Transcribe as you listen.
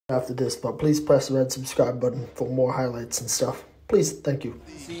after this, but please press the red subscribe button for more highlights and stuff. Please, thank you.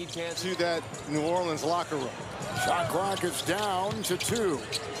 To that New Orleans locker room. Shot clock is down to 2.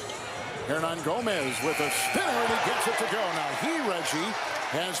 Hernan Gomez with a spinner, and he gets it to go. Now Reggie,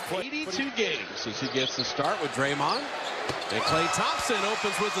 has played 82 games as he gets to start with Draymond. And Klay Thompson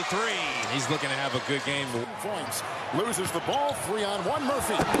opens with the 3. He's looking to have a good game. Points. Loses the ball. 3-on-1.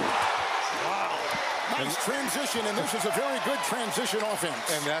 Murphy. Wow. Nice transition, and this is a very good transition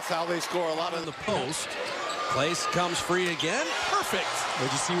offense. And that's how they score a lot in the post. Place comes free again. Perfect.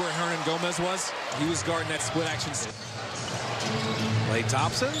 Did you see where Hernan Gomez was? He was guarding that split action. Klay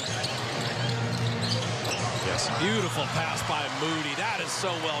Thompson. Yes, beautiful pass by Moody. That is so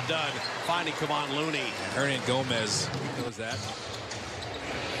well done. Finding Kevon Looney. Hernan Gomez knows that.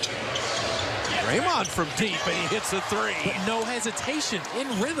 Draymond from deep, and he hits a 3. But no hesitation, in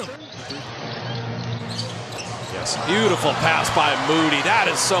rhythm. Yes, beautiful pass by Moody. That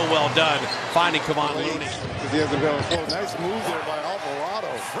is so well done. Finding Kevon Looney. He has a nice move there by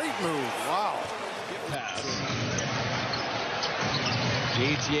Alvarado. Great move. Wow. Pass.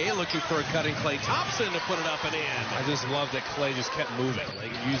 GTA looking for a cutting Klay Thompson to put it up and in. I just love that Klay just kept moving. They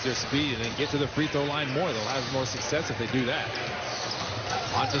can use their speed and then get to the free throw line more. They'll have more success if they do that.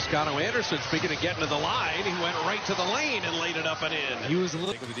 On Toscano Anderson, speaking of getting to the line, he went right to the lane and laid it up and in. He was a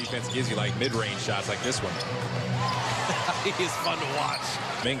little. The defense gives you like mid-range shots like this one. He is fun to watch.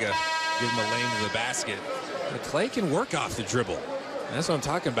 Minga give him a lane to the basket. But Klay can work off the dribble. And that's what I'm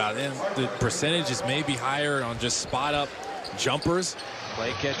talking about. And the percentages may be higher on just spot up jumpers.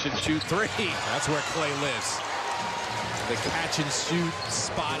 Klay catching 2-3. That's where Klay lives. The catch and shoot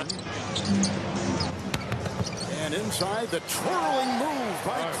spot. And inside, the twirling move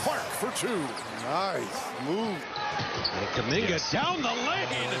by Clark for 2. Nice move. And Kuminga down the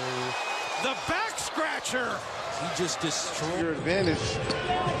lane. The back scratcher. He just destroyed Your advantage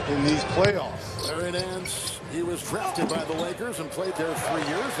in these playoffs. Larry Nance, he was drafted by the Lakers and played there 3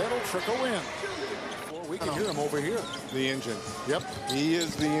 years. That'll trickle in. Well, we can hear him over here. The engine. Yep. He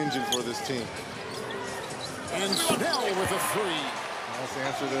is the engine for this team. And Snell with a 3. Nice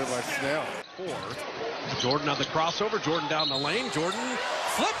answer there by Snell. 4. Jordan on the crossover. Jordan down the lane. Jordan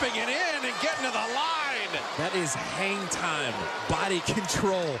flipping it in and getting to the line. That is hang time, body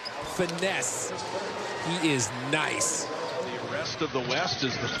control, finesse. He is nice. The rest of the West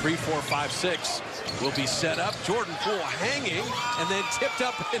is the 3-4-5-6 will be set up. Jordan Poole hanging and then tipped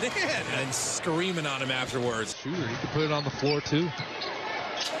up and in. And screaming on him afterwards. Shooter, he can put it on the floor too.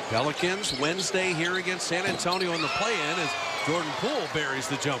 Pelicans Wednesday here against San Antonio in the play-in as Jordan Poole buries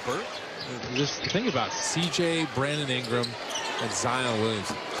the jumper. Just think about CJ, Brandon Ingram, and Zion Williams.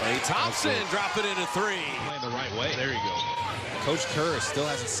 Klay Thompson drop it into 3. Playing the right way. There you go. Coach Kerr still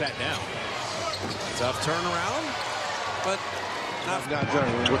hasn't sat down. Tough turnaround, but not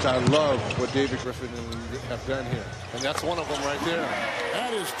done, which I love what David Griffin have done here. And that's one of them right there.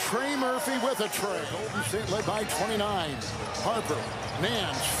 That is Trey Murphy with a tray. Golden State led by 29. Harper,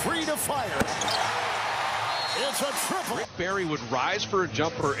 Nance, free to fire. It's a triple. Rick Barry would rise for a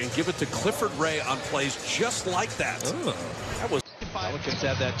jumper and give it to Clifford Ray on plays just like that. That was Pelicans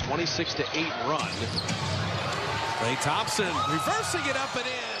had that 26-8 run. Klay Thompson reversing it up and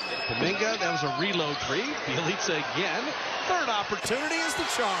in. Kuminga, that was a reload 3. Bielitsa again. Third opportunity is the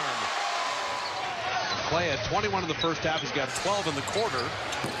charm. Klay had 21 in the first half. He's got 12 in the quarter.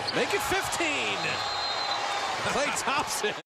 Make it 15. Klay Thompson.